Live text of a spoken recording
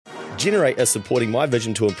Generate are supporting my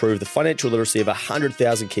vision to improve the financial literacy of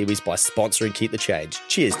 100,000 Kiwis by sponsoring Keep the Change.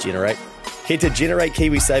 Cheers, Generate. Head to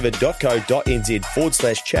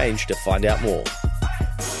generatekiwisaver.co.nz/change to find out more.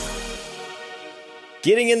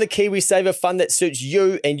 Getting in the KiwiSaver fund that suits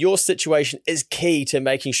you and your situation is key to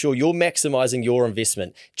making sure you're maximising your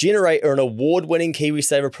investment. Generate are an award-winning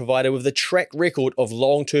KiwiSaver provider with a track record of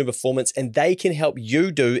long-term performance, and they can help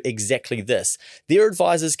you do exactly this. Their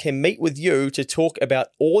advisors can meet with you to talk about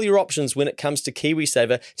all your options when it comes to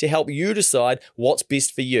KiwiSaver to help you decide what's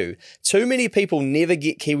best for you. Too many people never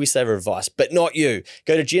get KiwiSaver advice, but not you.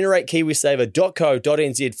 Go to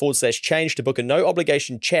generatekiwisaver.co.nz/change to book a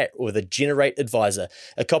no-obligation chat with a Generate advisor.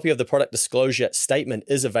 A copy of the product disclosure statement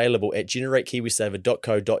is available at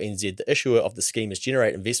generatekiwisaver.co.nz. The issuer of the scheme is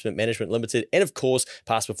Generate Investment Management Limited, and of course,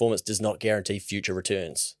 past performance does not guarantee future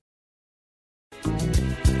returns.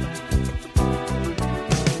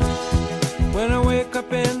 When I wake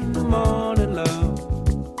up in the morning, love,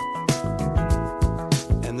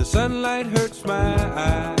 and the sunlight hurts my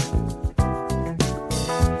eyes,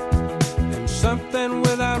 and something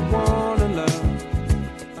without warning, love,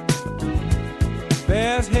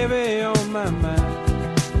 bears heavy on my mind.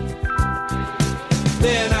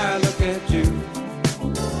 Then I look at you,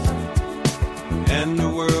 and the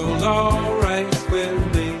world's alright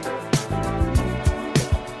with me.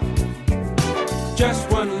 Just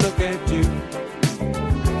one look at you,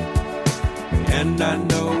 and I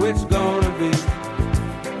know it's gonna be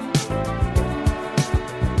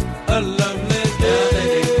a lovely day.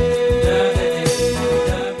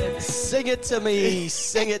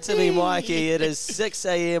 Sing it to me, Mikey. It is 6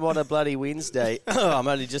 a.m. on a bloody Wednesday. I'm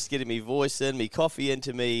only just getting me voice in, me coffee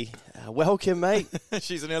into me. Welcome, mate.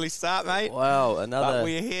 She's an early start, mate. Wow, But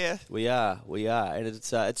we're here. We are, and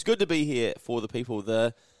it's good to be here for the people.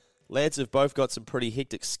 The lads have both got some pretty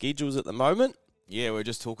hectic schedules at the moment. Yeah, we're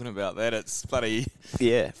just talking about that. It's bloody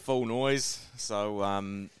full noise.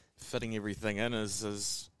 So fitting everything in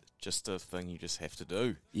is just a thing you just have to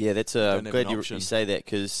do. Yeah, that's I'm glad you say that,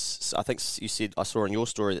 because I think you said, I saw in your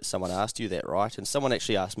story that someone asked you that, right? And someone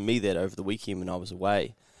actually asked me that over the weekend when I was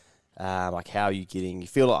away. Like, how are you getting? You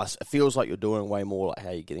feel like it feels like you're doing way more. Like, how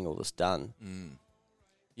are you getting all this done?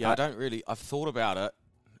 Yeah, I've thought about it,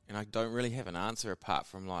 and I don't really have an answer apart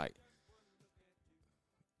from like,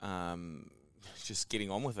 just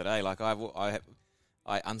getting on with it. Like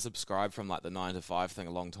I unsubscribed from like the 9 to 5 thing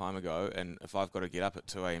a long time ago, and if I've got to get up at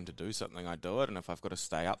 2 a.m. to do something, I do it, and if I've got to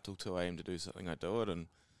stay up till 2 a.m. to do something, I do it, and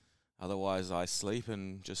otherwise I sleep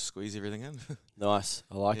and just squeeze everything in. Nice,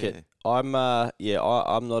 I like it. I'm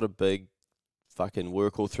I'm not a big fucking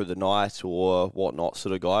work all through the night or whatnot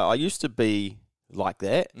sort of guy. I used to be like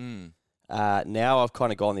that. Now I've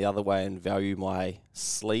kind of gone the other way and value my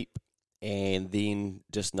sleep, and then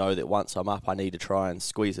just know that once I'm up, I need to try and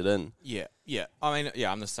squeeze it in. Yeah. I mean,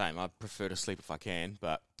 I'm the same. I prefer to sleep if I can,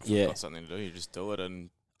 but if you've got something to do, you just do it and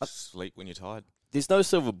sleep when you're tired. There's no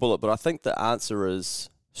silver bullet, but I think the answer is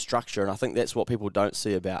structure, and I think that's what people don't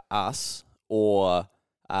see about us, or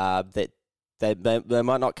that they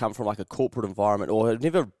might not come from like a corporate environment or have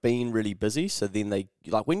never been really busy. So then they,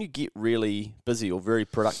 like, when you get really busy or very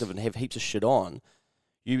productive and have heaps of shit on,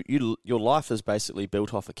 your life is basically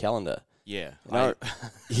built off a calendar. Yeah.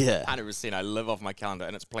 Yeah. 100%. I live off my calendar,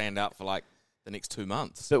 and it's planned out for like the next 2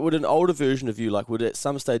 months. But would an older version of you, like, would at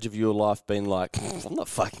some stage of your life been like, I'm not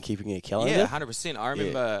fucking keeping a calendar? Yeah, 100%. I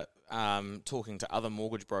remember talking to other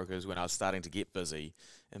mortgage brokers when I was starting to get busy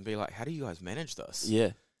and be like, how do you guys manage this?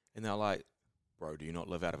 Yeah. And they're like, bro, do you not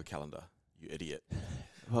live out of a calendar? You idiot.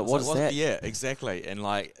 Well, what is that? Yeah, exactly. And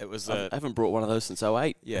like, it was I haven't brought one of those since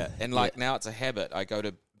 2008. Yeah. And like now it's a habit.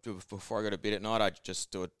 Before I go to bed at night, I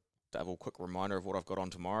just do a double quick reminder of what I've got on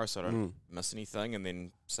tomorrow so I don't miss anything, and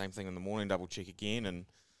then same thing in the morning, double check again, and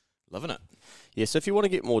living it. Yeah, so if you want to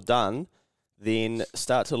get more done, then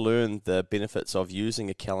start to learn the benefits of using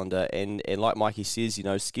a calendar, and like Mikey says,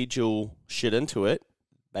 schedule shit into it.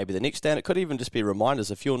 Maybe the next day, and it could even just be reminders.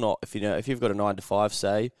 If you've got a 9 to 5,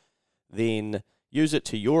 say, then use it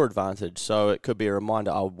to your advantage. So it could be a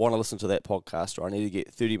reminder, I want to listen to that podcast, or I need to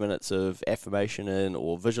get 30 minutes of affirmation in,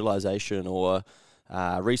 or visualization, or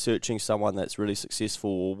researching someone that's really successful,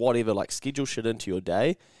 or whatever. Like, schedule shit into your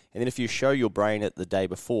day. And then if you show your brain it the day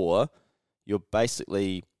before, you're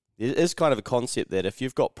basically, it is kind of a concept that if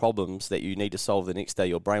you've got problems that you need to solve the next day,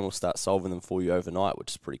 your brain will start solving them for you overnight,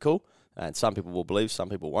 which is pretty cool. And some people will believe, some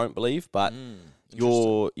people won't believe, but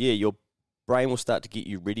your brain will start to get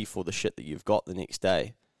you ready for the shit that you've got the next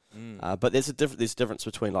day. But there's a difference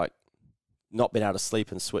between like not being able to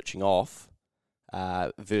sleep and switching off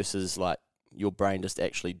versus like your brain just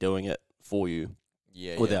actually doing it for you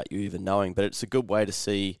without you even knowing. But it's a good way to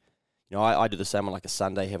see, You know, I do the same on like a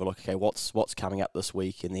Sunday, have a look, okay, what's coming up this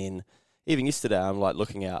week, and then even yesterday I'm like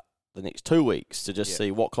looking out the next 2 weeks to just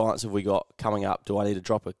see what clients have we got coming up. Do I need to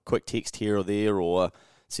drop a quick text here or there, or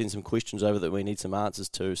send some questions over that we need some answers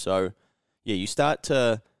to? So yeah, you start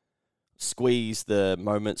to squeeze the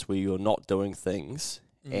moments where you're not doing things,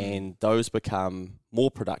 and those become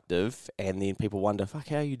more productive, and then people wonder, fuck,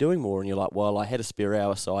 how are you doing more? And you're like, well, I had a spare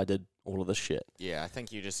hour, so I did all of this shit. Yeah, I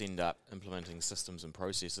think you just end up implementing systems and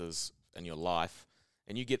processes in your life,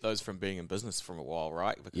 and you get those from being in business for a while,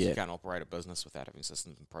 right? Because you can't operate a business without having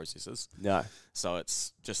systems and processes. No. So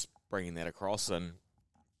it's just bringing that across and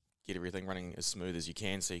get everything running as smooth as you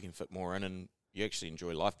can so you can fit more in, and you actually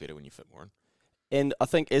enjoy life better when you fit more in. And I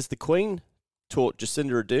think as the Queen taught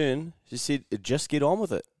Jacinda Ardern, she said, just get on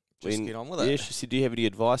with it. Get on with it. Yeah, she said, do you have any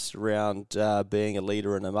advice around being a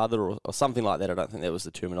leader and a mother, or something like that? I don't think that was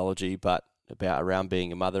the terminology, but around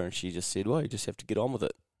being a mother. And she just said, well, you just have to get on with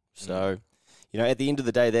it. So, you know, at the end of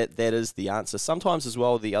the day, that is the answer. Sometimes as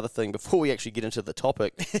well, the other thing, before we actually get into the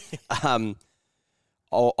topic,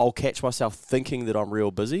 I'll catch myself thinking that I'm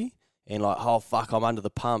real busy and like, oh, fuck, I'm under the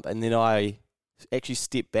pump. And then I actually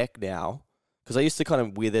step back now, because I used to kind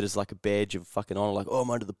of wear that as like a badge of fucking honor, like, oh,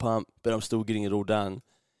 I'm under the pump, but I'm still getting it all done.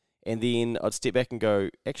 And then I'd step back and go,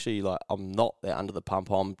 actually, like, I'm not that under the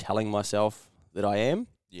pump. I'm telling myself that I am.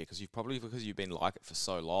 Yeah, because you've been like it for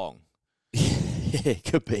so long. Yeah, it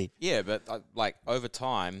could be. Yeah, but like over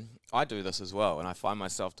time, I do this as well, and I find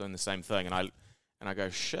myself doing the same thing, and I go,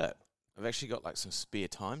 shit, I've actually got like some spare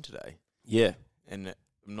time today. Yeah. And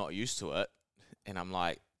I'm not used to it, and I'm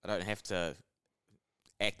like, I don't have to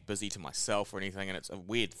act busy to myself or anything, and it's a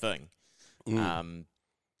weird thing.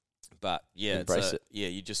 But yeah, embrace it. Yeah,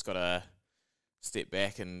 you just gotta step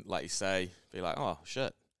back and, like you say, be like, oh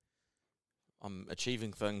shit, I'm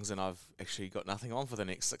achieving things, and I've actually got nothing on for the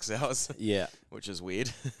next 6 hours. Yeah, which is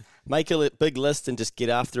weird. Make a big list and just get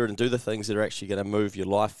after it and do the things that are actually going to move your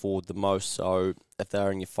life forward the most. So if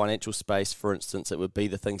they're in your financial space, for instance, it would be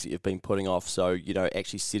the things that you've been putting off. So, you know,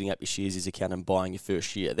 actually setting up your shares account and buying your first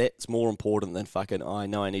share. That's more important than fucking, I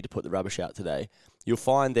know I need to put the rubbish out today. You'll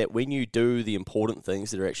find that when you do the important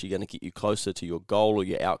things that are actually going to get you closer to your goal or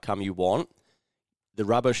your outcome you want, the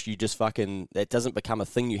rubbish, you just fucking, that doesn't become a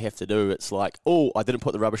thing you have to do. It's like, oh, I didn't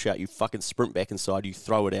put the rubbish out. You fucking sprint back inside, you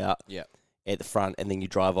throw it out at the front, and then you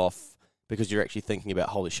drive off because you're actually thinking about,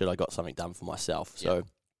 holy shit, I got something done for myself. So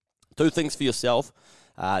do things for yourself,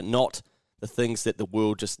 not the things that the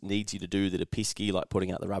world just needs you to do that are pesky, like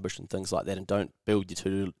putting out the rubbish and things like that, and don't build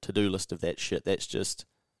your to-do list of that shit. That's just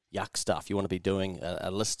yuck stuff. You want to be doing a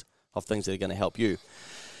list of things that are going to help you.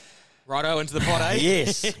 Righto, into the pot, eh?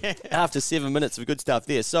 Yes. After 7 minutes of good stuff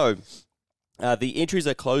there. So the entries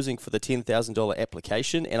are closing for the $10,000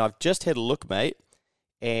 application, and I've just had a look, mate,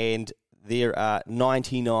 and there are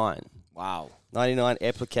 99. Wow. 99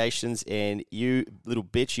 applications, and you little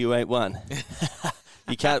bitch, you ain't one.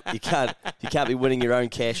 You can't be winning your own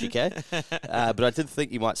cash, okay? But I did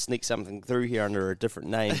think you might sneak something through here under a different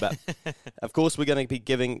name. But of course, we're going to be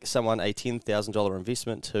giving someone a $10,000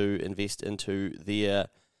 investment to invest into their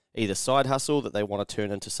either side hustle that they want to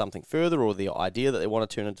turn into something further, or their idea that they want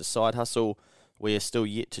to turn into side hustle. We're still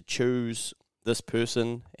yet to choose this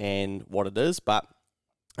person and what it is, but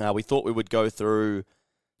we thought we would go through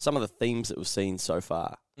some of the themes that we've seen so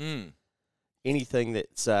far. Anything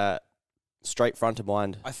that's straight front of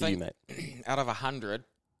mind for you, mate? Out of 100,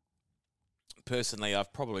 personally,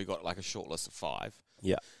 I've probably got like a short list of 5.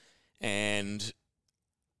 Yeah. And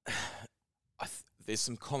there's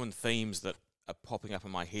some common themes that are popping up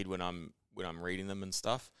in my head when I'm reading them and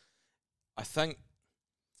stuff. I think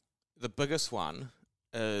the biggest one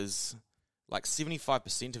is like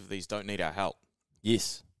 75% of these don't need our help.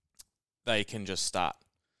 Yes. They can just start.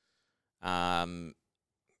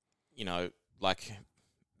 You know, like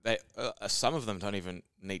they some of them don't even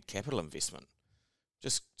need capital investment.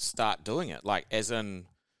 Just start doing it. Like, as in,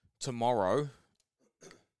 tomorrow,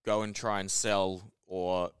 go and try and sell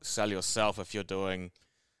yourself if you're doing,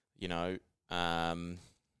 you know, I'm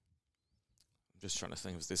just trying to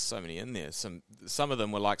think, there's so many in there. Some of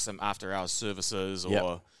them were like some after hours services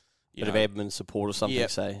or bit of admin support or something,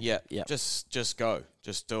 say. Yeah. Just go.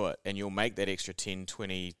 Just do it. And you'll make that extra 10,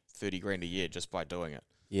 20, 30 grand a year just by doing it.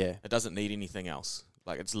 Yeah. It doesn't need anything else.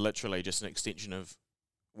 Like, it's literally just an extension of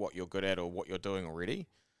what you're good at or what you're doing already.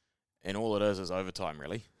 And all it is overtime,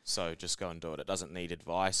 really. So just go and do it. It doesn't need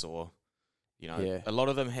advice or, you know, a lot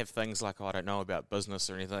of them have things like, I don't know about business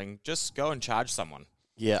or anything. Just go and charge someone.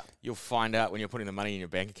 Yeah. You'll find out when you're putting the money in your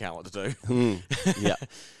bank account what to do. Yeah.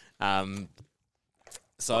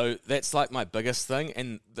 So that's like my biggest thing.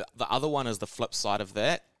 And the other one is the flip side of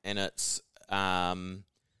that. And it's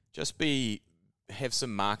just have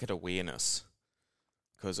some market awareness,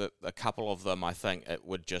 because a couple of them, I think it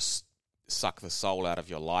would just suck the soul out of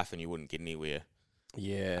your life and you wouldn't get anywhere.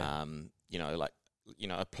 Yeah.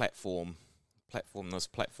 A platform this,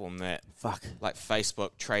 platform that. Fuck. Like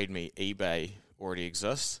Facebook, Trade Me, eBay already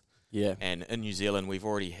exists. Yeah. And in New Zealand, we've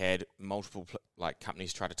already had multiple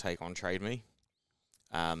companies try to take on Trade Me.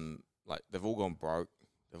 They've all gone broke.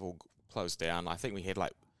 They've all closed down. I think we had there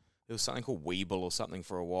was something called Weeble or something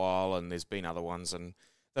for a while, and there's been other ones, and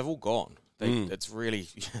they've all gone. It's really,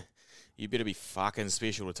 you better be fucking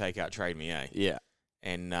special to take out Trade Me, eh? Yeah.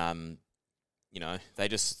 And they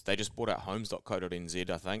just bought out homes.co.nz,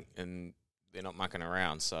 I think, and they're not mucking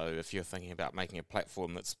around. So if you're thinking about making a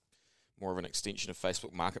platform that's more of an extension of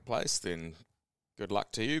Facebook Marketplace, then good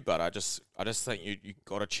luck to you. But I just think you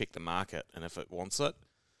got to check the market, and if it wants it,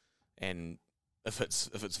 and if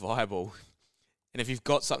it's viable, and if you've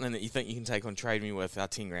got something that you think you can take on Trade Me with, our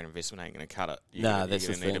 10 grand investment ain't going to cut it. That's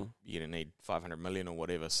the thing. You're going to need 500 million or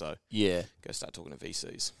whatever. So yeah, go start talking to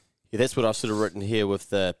VCs. Yeah, that's what I've sort of written here with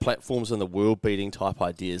the platforms and the world-beating type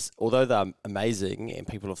ideas. Although they're amazing, and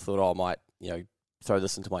people have thought, I might throw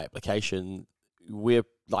this into my application. We're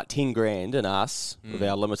like 10 grand in us with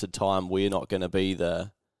our limited time. We're not going to be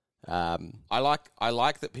the. I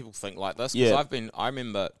like that people think like this, because I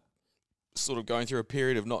remember sort of going through a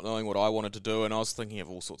period of not knowing what I wanted to do, and I was thinking of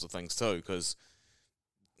all sorts of things too.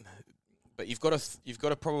 But you've got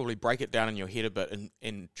to probably break it down in your head a bit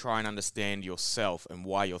and try and understand yourself and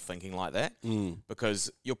why you're thinking like that. Because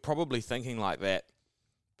you're probably thinking like that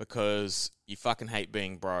because you fucking hate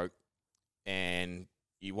being broke, and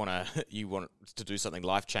you want to do something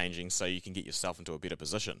life-changing so you can get yourself into a better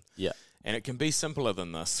position. Yeah. And it can be simpler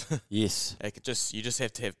than this. Yes. You just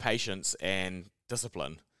have to have patience and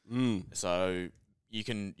discipline. So you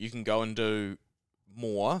can go and do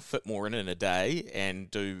more, fit more in a day,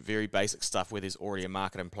 and do very basic stuff where there's already a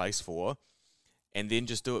market in place for, and then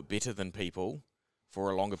just do it better than people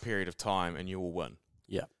for a longer period of time, and you will win.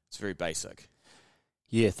 Yeah. It's very basic.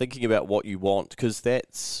 Yeah, thinking about what you want, because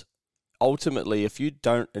that's ultimately, if you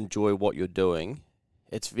don't enjoy what you're doing,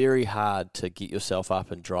 it's very hard to get yourself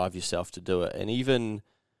up and drive yourself to do it. And even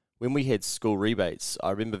when we had school rebates,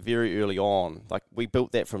 I remember very early on, we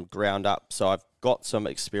built that from ground up. So I've got some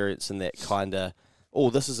experience in that kind of,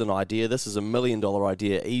 this is an idea, this is $1 million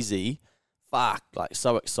idea, easy. Fuck,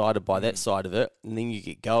 so excited by that side of it. And then you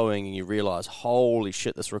get going and you realize, holy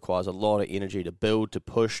shit, this requires a lot of energy to build, to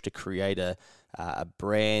push, to create a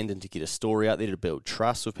brand, and to get a story out there, to build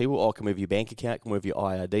trust with people. Can we have your bank account? Can we have your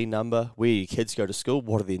IRD number? Where your kids go to school?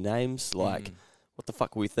 What are their names? What the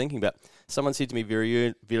fuck were we thinking about? Someone said to me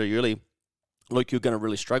very, very early, Luke, you're going to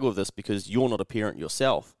really struggle with this because you're not a parent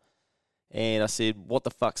yourself. And I said, what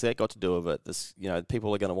the fuck's that got to do with it? This,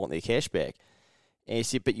 people are going to want their cash back. And he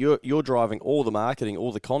said, but you're driving all the marketing,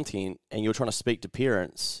 all the content, and you're trying to speak to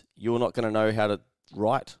parents. You're not going to know how to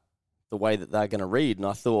write the way that they're going to read. And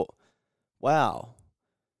I thought, wow,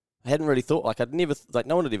 I hadn't really thought,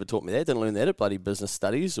 no one had ever taught me that. Didn't learn that at bloody business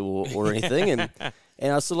studies or anything. And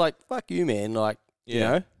I was sort of fuck you, man.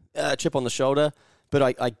 Chip on the shoulder.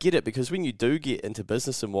 But I get it, because when you do get into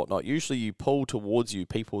business and whatnot, usually you pull towards you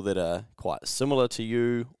people that are quite similar to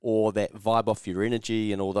you, or that vibe off your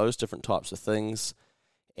energy and all those different types of things.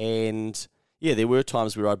 And yeah, there were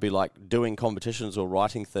times where I'd be doing competitions or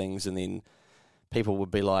writing things, and then people would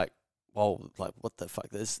be like, well, what the fuck?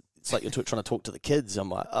 It's like you're trying to talk to the kids. I'm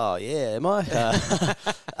like, oh yeah, am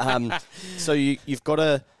I? So you've got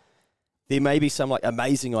to, there may be some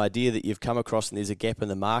amazing idea that you've come across and there's a gap in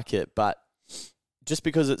the market, but just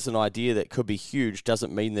because it's an idea that could be huge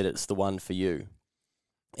doesn't mean that it's the one for you.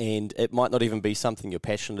 And it might not even be something you're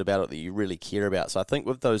passionate about or that you really care about. So I think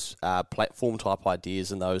with those platform type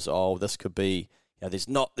ideas and those, this could be, there's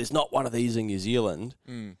not one of these in New Zealand.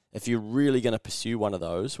 If you're really going to pursue one of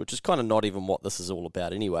those, which is kind of not even what this is all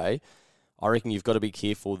about anyway, I reckon you've got to be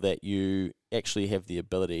careful that you actually have the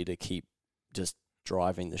ability to keep just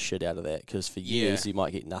driving the shit out of that, because for years you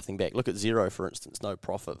might get nothing back. Look at Xero, for instance, no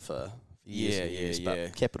profit for years and years,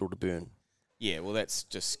 but capital to burn. Yeah, well, that's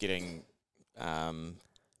just getting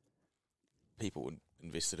people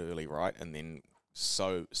invested early, right? And then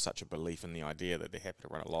such a belief in the idea that they're happy to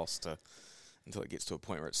run a loss until it gets to a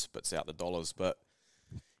point where it spits out the dollars. But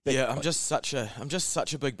I'm just such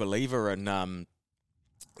a big believer in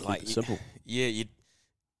simple. Yeah,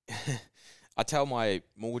 I tell my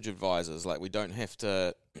mortgage advisors, we don't have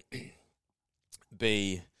to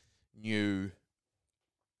be new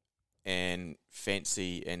and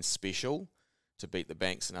fancy and special to beat the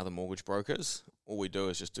banks and other mortgage brokers. All we do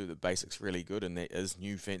is just do the basics really good, and that is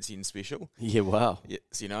new, fancy, and special. Yeah, wow. Yes,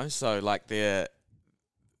 so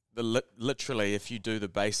literally, if you do the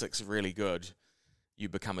basics really good, you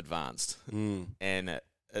become advanced. And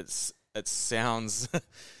it sounds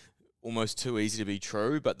almost too easy to be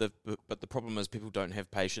true, but the problem is people don't have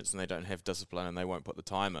patience and they don't have discipline and they won't put the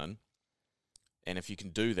time in. And if you can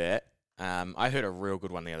do that, I heard a real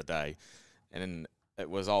good one the other day, and it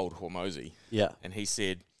was old Hormozy. Yeah. And he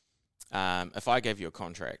said, if I gave you a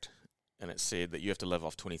contract and it said that you have to live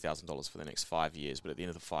off $20,000 for the next 5 years, but at the end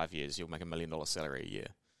of the 5 years you'll make $1 million salary a year,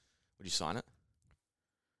 would you sign it?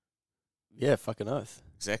 Yeah, fucking oath.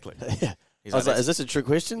 Exactly. Yeah. He's I was like, "That's- is this a trick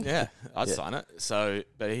question? Yeah, I'd Yeah. sign it. So,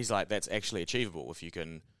 but he's like, that's actually achievable if you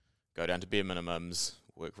can go down to bare minimums,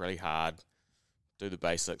 work really hard, do the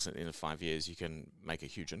basics, and at the end of 5 years, you can make a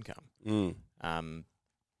huge income.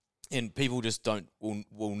 And people just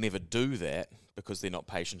will never do that because they're not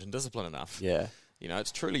patient and disciplined enough. Yeah. You know,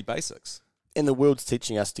 it's truly basics. And the world's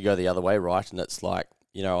teaching us to go the other way, right? And it's like,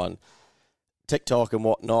 you know, on TikTok and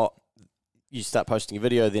whatnot, you start posting a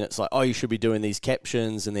video, then it's like, oh, you should be doing these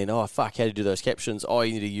captions, and then, oh, fuck, how do you do those captions? Oh,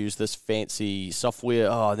 you need to use this fancy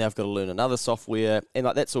software. Oh, now I've got to learn another software. And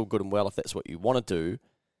like, that's all good and well if that's what you want to do,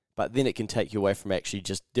 but then it can take you away from actually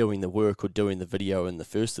just doing the work or doing the video in the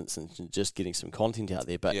first instance and just getting some content out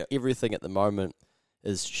there. But everything at the moment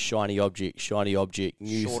is shiny object,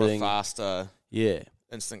 new Shorter, thing. faster, Yeah.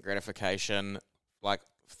 instant gratification. Like,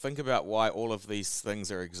 think about why all of these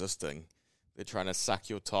things are existing. They're trying to suck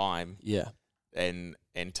your time. Yeah. And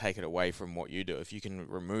take it away from what you do. If you can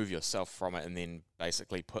remove yourself from it and then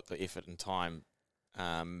basically put the effort and time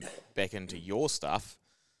back into your stuff,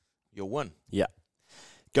 you'll win. Yeah.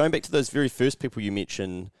 Going back to those very first people you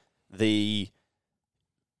mentioned, they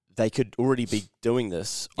could already be doing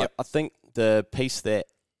this. Yep. I think the piece that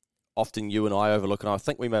often you and I overlook, and I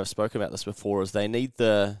think we may have spoken about this before, is they don't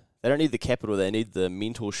need the capital, they need the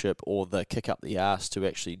mentorship or the kick up the ass to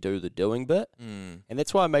actually do the doing bit. And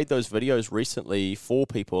that's why I made those videos recently for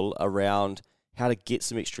people around how to get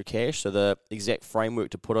some extra cash, so the exact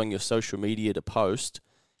framework to put on your social media to post.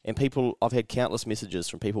 And people, I've had countless messages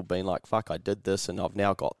from people being like, fuck, I did this and I've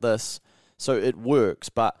now got this. So it works,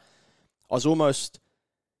 but I was almost,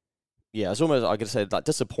 I gotta say, like,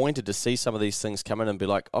 disappointed to see some of these things come in and be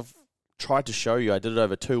like, I've tried to show you, I did it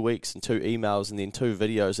over 2 weeks and 2 emails and then 2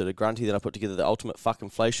 videos at a grunty. Then I put together the ultimate fuck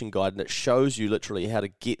inflation guide, and it shows you literally how to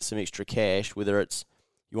get some extra cash, whether it's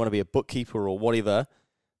you want to be a bookkeeper or whatever,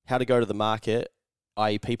 how to go to the market,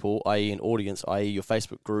 i.e. people, i.e. an audience, i.e. your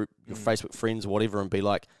Facebook group, your Facebook friends, whatever, and be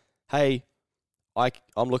like, hey,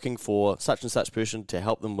 I'm looking for such and such person to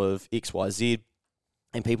help them with X, Y, Z,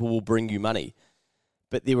 and people will bring you money.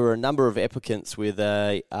 But there were a number of applicants where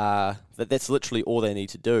that's literally all they need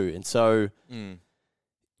to do. And so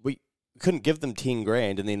we couldn't give them 10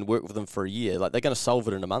 grand and then work with them for a year. Like, they're going to solve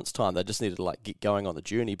it in a month's time. They just need to like get going on the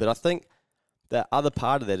journey. But I think the other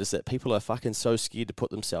part of that is that people are fucking so scared to put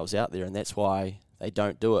themselves out there, and that's why they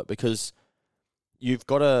don't do it, because you've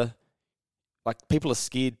got to, like, people are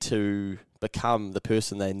scared to become the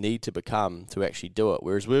person they need to become to actually do it.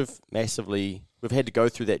 Whereas we've had to go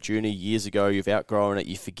through that journey years ago. You've outgrown it.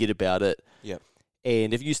 You forget about it. Yep.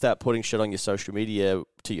 And if you start putting shit on your social media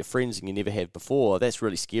to your friends and you never have before, that's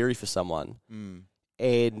really scary for someone.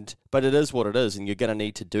 But it is what it is, and you're going to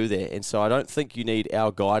need to do that. And so I don't think you need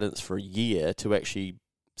our guidance for a year to actually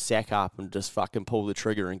sack up and just fucking pull the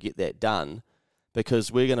trigger and get that done,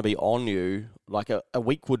 because we're going to be on you. Like a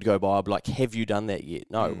week would go by, I'd be like, have you done that yet?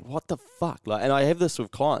 No. What the fuck? Like, and I have this with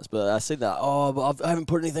clients, but I see that, but I haven't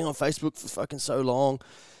put anything on Facebook for fucking so long.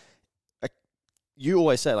 Like, you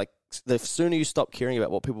always say, like, the sooner you stop caring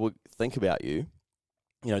about what people think about you,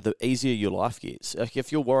 you know, the easier your life gets. Like,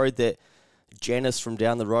 if you're worried that Janice from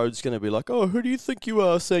down the road is going to be like, oh, who do you think you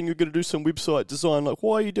are, saying you're going to do some website design? Like,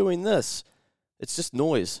 why are you doing this? It's just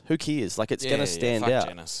noise. Who cares? Like, it's going to stand fuck out.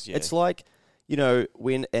 Janice, It's like, you know,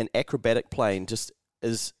 when an acrobatic plane just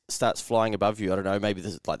starts flying above you, I don't know, maybe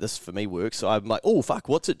this for me works. So I'm like, oh, fuck,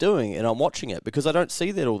 what's it doing? And I'm watching it because I don't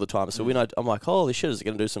see that all the time. So when I'm like, holy shit, is it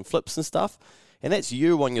going to do some flips and stuff? And that's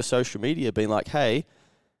you on your social media being like, hey,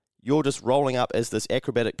 you're just rolling up as this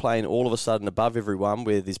acrobatic plane all of a sudden above everyone,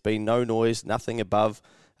 where there's been no noise, nothing above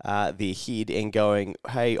their head, and going,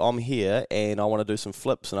 hey, I'm here and I want to do some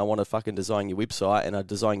flips and I want to fucking design your website and I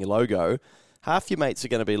design your logo. Half your mates are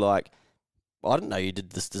going to be like, I didn't know you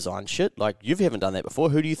did this design shit. Like, you haven't done that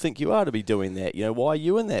before. Who do you think you are to be doing that? You know, why are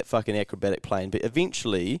you in that fucking acrobatic plane? But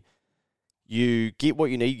eventually, you get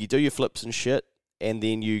what you need, you do your flips and shit, and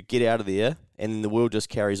then you get out of there, and then the world just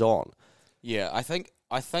carries on. Yeah, I think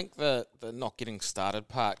the not getting started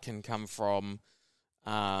part can come from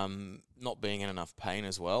not being in enough pain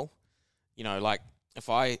as well. You know, like, if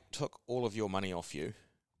I took all of your money off you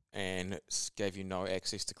and gave you no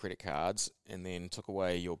access to credit cards, and then took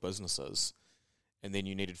away your businesses, and then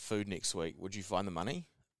you needed food next week, would you find the money?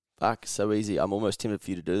 Fuck, so easy. I'm almost tempted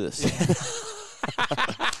for you to do this.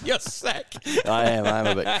 You're sick. I am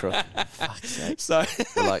a bit crook. Fuck's sake. So,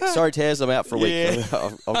 You're like, sorry, Taz, I'm out for a week.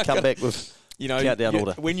 Yeah. I'll come back with countdown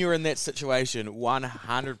order. When you're in that situation,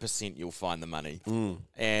 100% you'll find the money,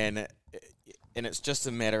 and it's just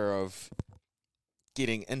a matter of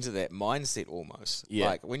getting into that mindset almost. Yeah.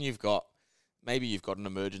 Like when maybe you've got an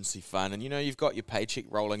emergency fund, and you've got your paycheck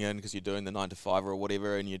rolling in because you're doing the 9 to 5 or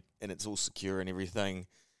whatever, and it's all secure and everything.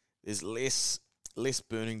 There's less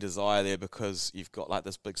burning desire there because you've got like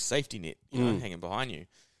this big safety net, hanging behind you.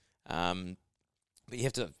 But you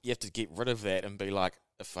have to get rid of that and be like,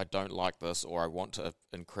 if I don't like this, or I want to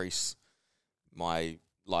increase my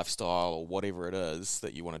lifestyle or whatever it is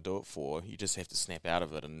that you want to do it for, you just have to snap out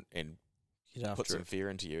of it and put some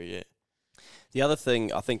fear into you. Yeah. The other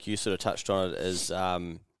thing, I think you sort of touched on it, is,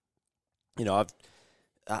 I've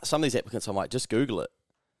some of these applicants, I'm like, just Google it.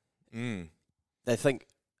 They think,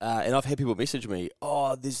 and I've had people message me,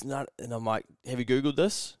 oh, there's not, and I'm like, have you Googled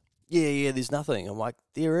this? Yeah, there's nothing. I'm like,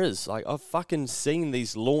 there is. Like, I've fucking seen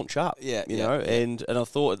these launch up, you know, and I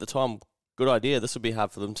thought at the time, good idea, this would be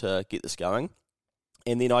hard for them to get this going.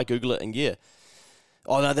 And then I Google it, and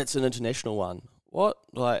oh, no, that's an international one. What?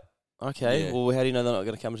 Like, okay, well, how do you know they're not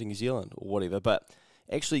going to come to New Zealand or whatever? But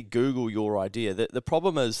actually Google your idea. The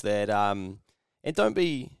problem is that, and don't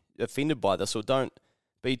be offended by this, or don't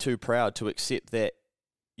be too proud to accept that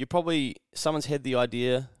someone's had the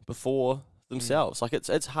idea before themselves. Like,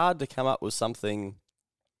 it's hard to come up with something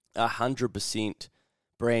 100%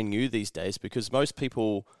 brand new these days, because most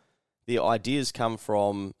people, their ideas come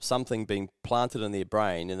from something being planted in their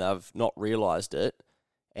brain and they've not realised it.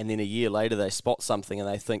 And then a year later, they spot something and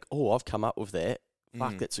they think, oh, I've come up with that.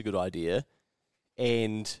 Fuck, that's a good idea.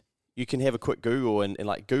 And you can have a quick Google and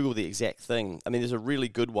like Google the exact thing. I mean, there's a really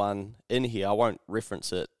good one in here. I won't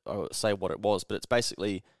reference it or say what it was, but it's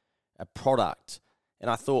basically a product. And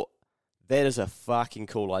I thought, that is a fucking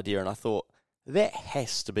cool idea. And I thought, that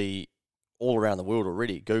has to be all around the world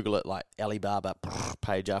already. Google it, like Alibaba,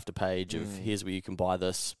 page after page of here's where you can buy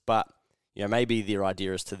this. But maybe their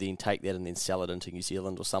idea is to then take that and then sell it into New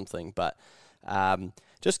Zealand or something. But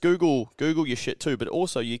just Google your shit too. But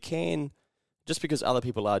also you can, just because other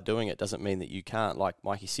people are doing it doesn't mean that you can't. Like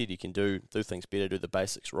Mikey said, you can do things better, do the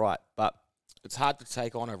basics right. But it's hard to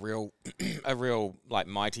take on a real like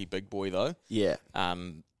mighty big boy though. Yeah.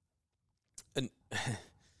 And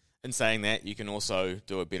in saying that, you can also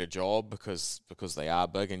do a better job because they are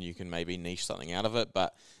big and you can maybe niche something out of it.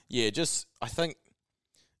 But yeah, just I think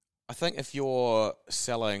if you're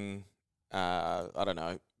selling, I don't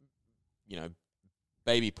know,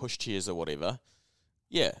 baby pushchairs or whatever,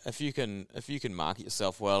 yeah, if you can market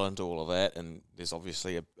yourself well into all of that, and there's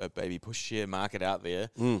obviously a baby pushchair market out there,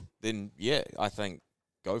 then yeah, I think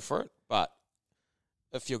go for it. But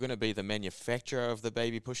if you're going to be the manufacturer of the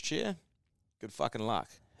baby pushchair, good fucking luck.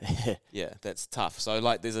 Yeah, that's tough. So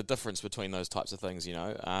like, there's a difference between those types of things,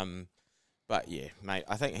 But yeah, mate,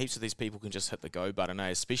 I think heaps of these people can just hit the go button,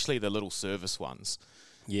 especially the little service ones.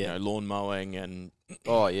 Yeah, lawn mowing and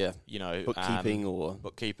bookkeeping,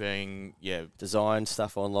 yeah, design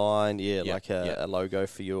stuff online, like a logo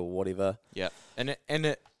for you or whatever. Yeah, and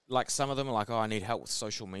it like some of them are like, oh, I need help with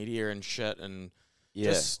social media and shit, and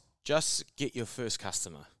just get your first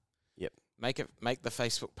customer. Yep. Make the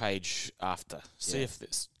Facebook page after. See if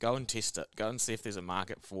there's, go and test it. Go and see if there's a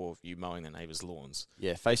market for you mowing the neighbours' lawns.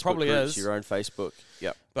 Yeah, Facebook probably groups, is your own Facebook.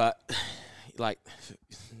 Yep. But like,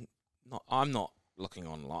 I'm not looking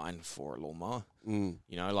online for a lawnmower.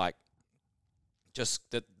 Like, just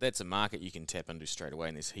that's a market you can tap into straight away,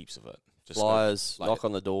 and there's heaps of it. Just flyers, knock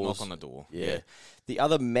on the doors. Knock on the door. Yeah. The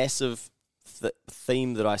other massive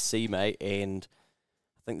theme that I see, mate, and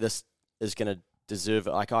I think this is going to deserve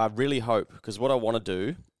it. Like, I really hope, because what I want to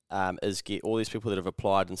do is get all these people that have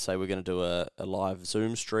applied and say we're going to do a live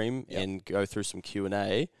Zoom stream and go through some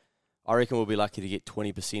Q&A. I reckon we'll be lucky to get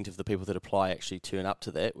 20% of the people that apply actually turn up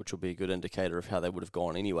to that, which will be a good indicator of how they would have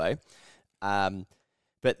gone anyway.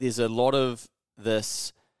 But there's a lot of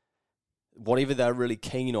this, whatever they're really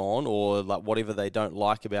keen on, or like whatever they don't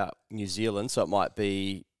like about New Zealand. So it might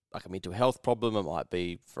be like a mental health problem. It might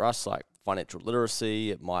be, for us, like financial literacy.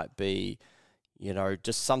 It might be,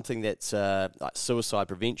 just something that's like suicide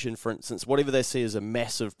prevention, for instance. Whatever they see as a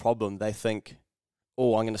massive problem, they think,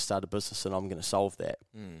 oh, I'm going to start a business and I'm going to solve that.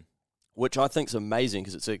 Which I think is amazing,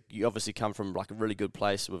 because you obviously come from like a really good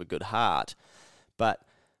place with a good heart. But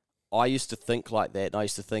I used to think like that, and I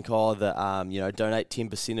used to think, donate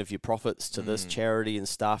 10% of your profits to this charity and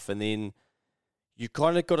stuff, and then you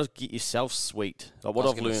kind of got to get yourself sweet. Like what I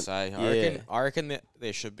was I've gonna learned. say, I reckon that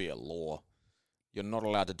there should be a law. You're not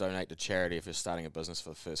allowed to donate to charity if you're starting a business for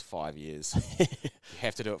the first 5 years. You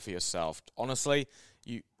have to do it for yourself. Honestly,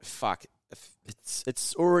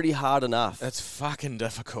 It's already hard enough. it's fucking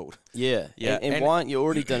difficult. Yeah. Yeah, And why aren't you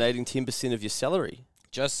already donating 10% of your salary?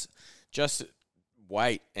 Just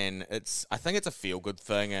wait, and I think it's a feel good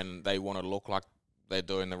thing, and they want to look like they're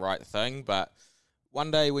doing the right thing. But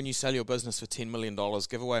one day when you sell your business for $10 million,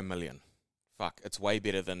 give away $1 million. Fuck, it's way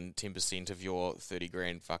better than 10% of your 30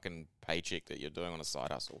 grand fucking paycheck that you're doing on a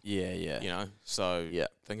side hustle. Yeah, yeah. You know, so Yeah.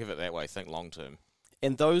 think of it that way. Think long term.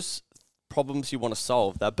 And those problems you want to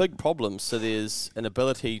solve, they're big problems, so there's an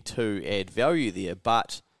ability to add value there,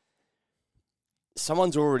 but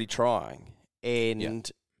someone's already trying,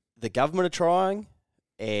 and the government are trying,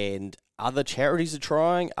 and other charities are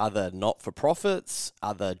trying, other not-for-profits,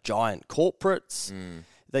 other giant corporates.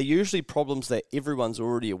 They're usually problems that everyone's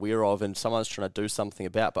already aware of and someone's trying to do something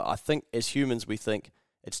about, but I think as humans we think,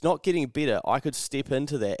 it's not getting better, I could step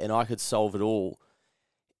into that and I could solve it all.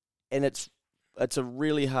 And it's a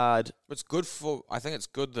really hard... It's good I think it's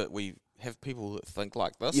good that we have people that think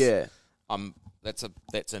like this. Yeah. That's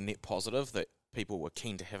a net positive, that people were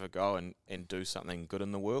keen to have a go and do something good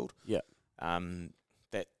in the world. Yeah.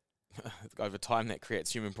 That over time that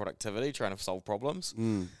creates human productivity, trying to solve problems.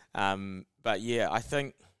 But yeah, I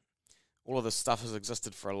think all of this stuff has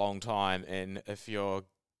existed for a long time, and if you're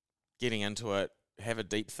getting into it, have a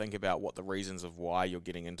deep think about what the reasons of why you're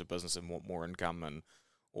getting into business and want more income and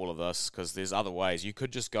all of this, because there's other ways. You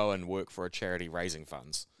could just go and work for a charity raising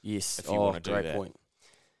funds. Yes. If you want to do great that. point.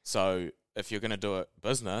 So if you're going to do it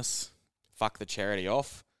business, fuck the charity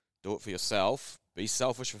off, do it for yourself, be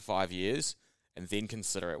selfish for 5 years, and then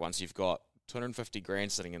consider it once you've got 250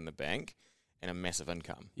 grand sitting in the bank and a massive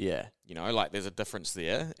income. Yeah. You know, like there's a difference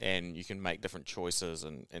there, and you can make different choices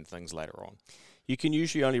and things later on. You can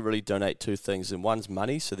usually only really donate two things, and one's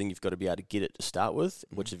money, so then you've got to be able to get it to start with,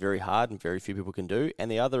 which is very hard and very few people can do,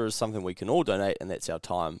 and the other is something we can all donate, and that's our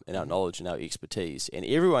time and our knowledge and our expertise, and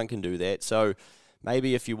everyone can do that. So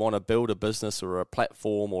maybe if you want to build a business or a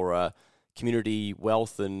platform or a community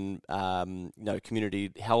wealth and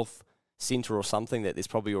community health centre or something that there's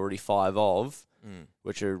probably already 5 of,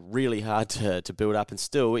 which are really hard to build up, and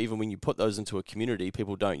still, even when you put those into a community,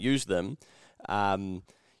 people don't use them.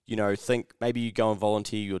 Think maybe you go and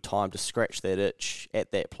volunteer your time to scratch that itch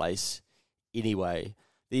at that place anyway.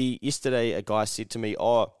 Yesterday, a guy said to me,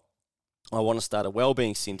 I want to start a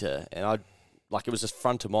wellbeing centre, and it was just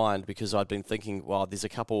front of mind because I'd been thinking, well, there's a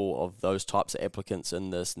couple of those types of applicants in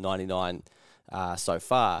this 99 so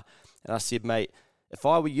far. And I said, mate, if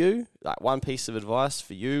I were you, like one piece of advice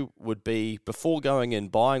for you would be before going and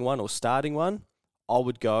buying one or starting one, I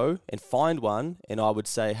would go and find one and I would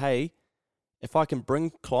say, hey, if I can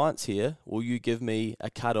bring clients here, will you give me a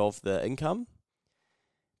cut of the income?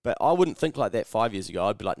 But I wouldn't think like that 5 years ago.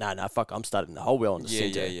 I'd be like, no, fuck, I'm starting the whole wellness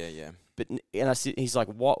centre. Yeah. And I said, he's like,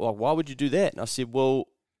 why would you do that? And I said, well,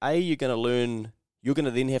 you're going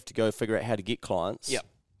to then have to go figure out how to get clients. Yep.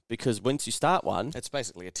 Because once you start one... It's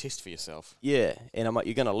basically a test for yourself. Yeah. And I'm like,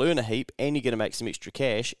 you're going to learn a heap and you're going to make some extra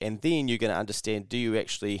cash. And then you're going to understand, do you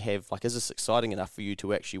actually have, is this exciting enough for you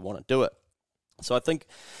to actually want to do it? So I think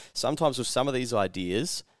sometimes with some of these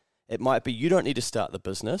ideas, it might be you don't need to start the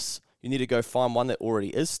business. You need to go find one that already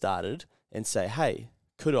is started and say, hey,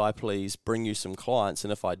 could I please bring you some clients?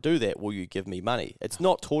 And if I do that, will you give me money? It's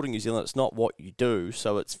not taught in New Zealand. It's not what you do.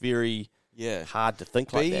 So it's very hard to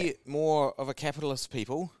think like that. Be more of a capitalist,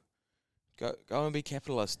 people. Go and be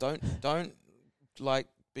capitalist. Don't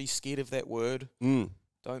be scared of that word. Don't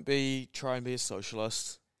try and be a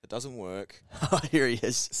socialist. It doesn't work. Here he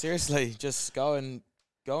is. Seriously, just go.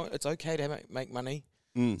 It's okay to make money.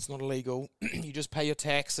 It's not illegal. You just pay your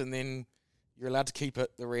tax and then you're allowed to keep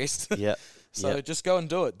it, the rest. Yeah. So just go and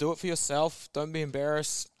do it. Do it for yourself. Don't be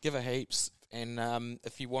embarrassed. Give it heaps. And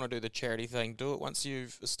if you want to do the charity thing, do it once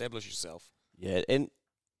you've established yourself. Yeah, and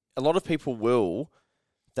a lot of people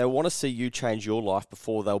they want to see you change your life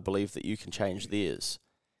before they'll believe that you can change theirs.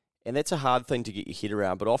 And that's a hard thing to get your head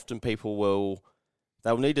around, but often people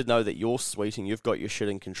they'll need to know that you're sweet and you've got your shit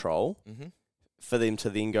in control for them to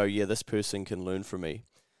then go, yeah, this person can learn from me.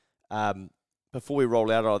 Before we roll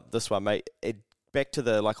out on this one, mate, back to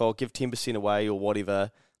the, I'll give 10% away or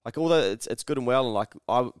whatever. Although it's good and well,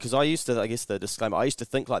 and because I used to, I guess the disclaimer, I used to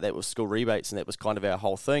think like that with school rebates, and that was kind of our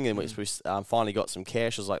whole thing. And once we finally got some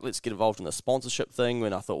cash, I was like, let's get involved in the sponsorship thing.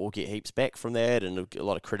 And I thought we'll get heaps back from that and a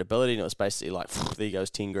lot of credibility. And it was basically like, there goes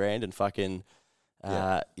 10 grand and fucking,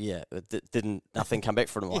 nothing come back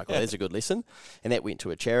from it. I'm like, well, there's a good lesson. And that went to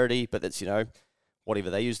a charity, but that's, whatever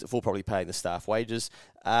they used it for, probably paying the staff wages.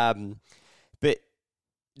 But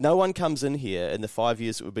no one comes in here in the 5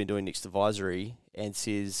 years that we've been doing Next Advisory and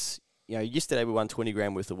says, yesterday we won 20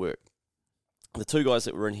 grand worth of work. The two guys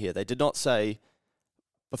that were in here, they did not say,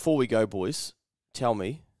 before we go, boys, tell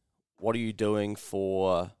me, what are you doing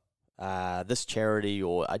for this charity,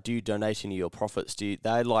 or do you donate any of your profits?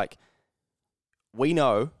 They're like, we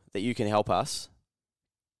know that you can help us.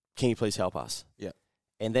 Can you please help us? Yeah.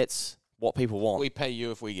 And that's what people want. We pay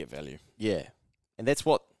you if we get value. Yeah. And that's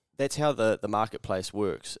how the marketplace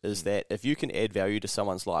works, is that if you can add value to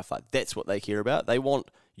someone's life, like that's what they care about. They want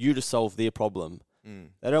you to solve their problem.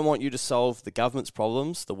 They don't want you to solve the government's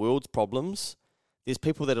problems, the world's problems. There's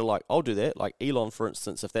people that are like, I'll do that. Like Elon, for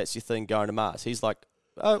instance, if that's your thing, going to Mars. He's like,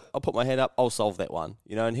 oh, I'll put my hand up, I'll solve that one,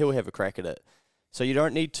 and he'll have a crack at it. So you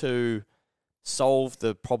don't need to solve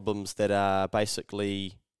the problems that are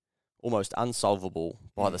basically almost unsolvable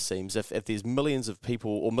by the seams. If there's millions of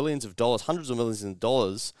people or millions of dollars, hundreds of millions of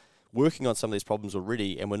dollars working on some of these problems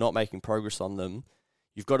already and we're not making progress on them,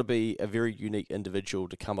 you've got to be a very unique individual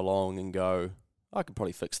to come along and go, I could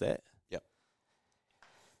probably fix that. Yep.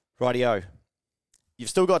 Rightio. You've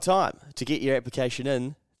still got time to get your application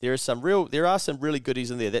in. There are some really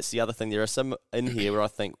goodies in there. That's the other thing. There are some in here where I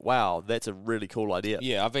think, wow, that's a really cool idea.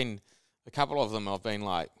 Yeah, a couple of them I've been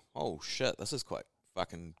like, oh shit, this is quite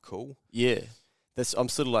fucking cool. Yeah. I'm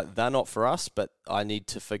sort of like, they're not for us, but I need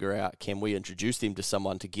to figure out, can we introduce them to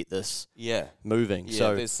someone to get this moving? Yeah,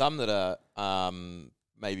 so there's some that are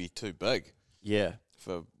maybe too big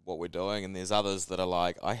for what we're doing, and there's others that are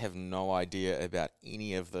like, I have no idea about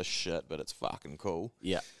any of this shit, but it's fucking cool.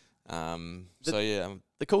 Yeah. The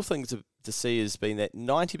cool thing to see has been that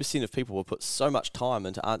 90% of people will put so much time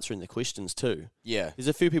into answering the questions too. Yeah. There's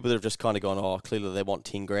a few people that have just kind of gone, oh, clearly they want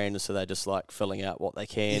 10 grand, so they're just like filling out what they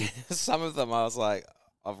can. Some of them I was like,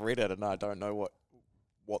 I've read it and I don't know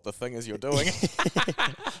what the thing is you're doing.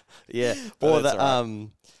 Yeah. But or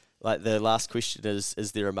like the last question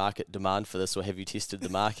is there a market demand for this, or have you tested the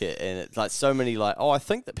market? And it's like so many like, oh, I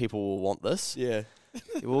think that people will want this. Yeah.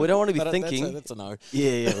 Well, we don't want to be thinking. That's a no.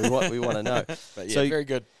 Yeah, we want to know. But yeah, so very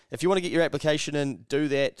good. If you want to get your application in, do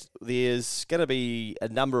that. There's going to be a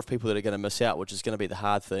number of people that are going to miss out, which is going to be the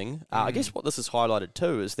hard thing. I guess what this has highlighted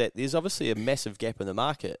too is that there's obviously a massive gap in the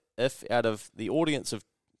market. If out of the audience of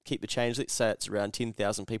Keep the Change, let's say it's around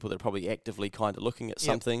 10,000 people that are probably actively kind of looking at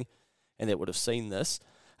something and that would have seen this,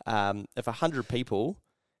 if 100 people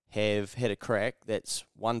have had a crack, that's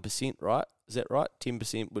 1%, right? Is that right?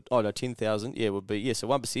 10% would... Oh, no, 10,000. Yeah, would be... Yeah, so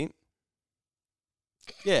 1%.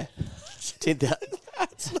 Yeah. 10,000.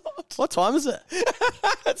 It's not. What time is it?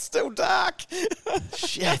 It's still dark.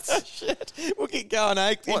 Shit. Shit. We'll get going,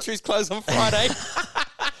 eh? Entries close on Friday.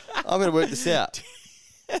 I'm going to work this out.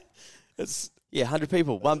 It's 100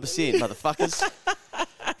 people. 1%, motherfuckers.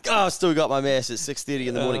 Oh, I've still got my maths at 6:30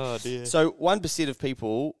 in the morning. Oh, dear. So 1% of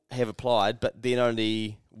people have applied, but then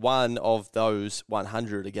only one of those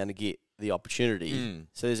 100 are going to get the opportunity.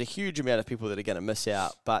 So there's a huge amount of people that are going to miss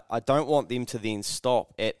out, but I don't want them to then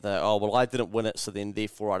stop at the, oh, well, I didn't win it, so then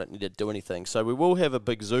therefore I don't need to do anything. So we will have a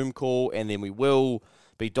big Zoom call, and then we will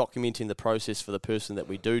be documenting the process for the person that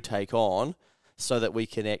we do take on so that we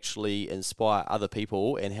can actually inspire other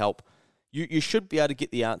people and help. You should be able to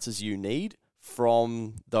get the answers you need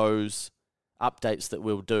from those updates that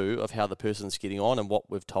we'll do of how the person's getting on and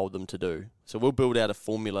what we've told them to do. So we'll build out a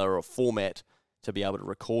formula or a format to be able to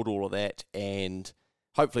record all of that, and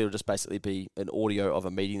hopefully it'll just basically be an audio of a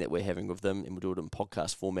meeting that we're having with them, and we'll do it in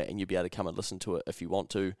podcast format, and you'll be able to come and listen to it if you want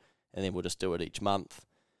to, and then we'll just do it each month,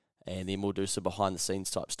 and then we'll do some behind-the-scenes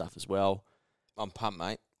type stuff as well. I'm pumped,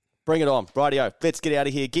 mate. Bring it on. Rightio. Let's get out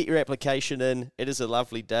of here. Get your application in. It is a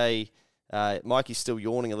lovely day. Mikey's still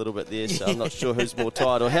yawning a little bit there, so I'm not sure who's more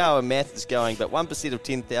tired or how our math is going, but 1% of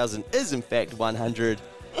 10,000 is in fact 100.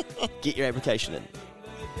 Get your application in.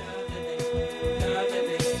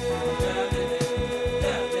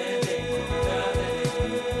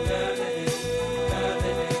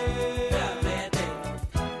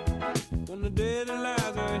 When the day that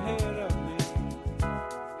lies ahead of me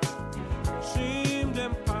seemed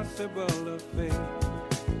impossible to face,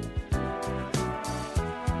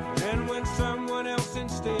 and when someone else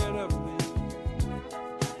instead of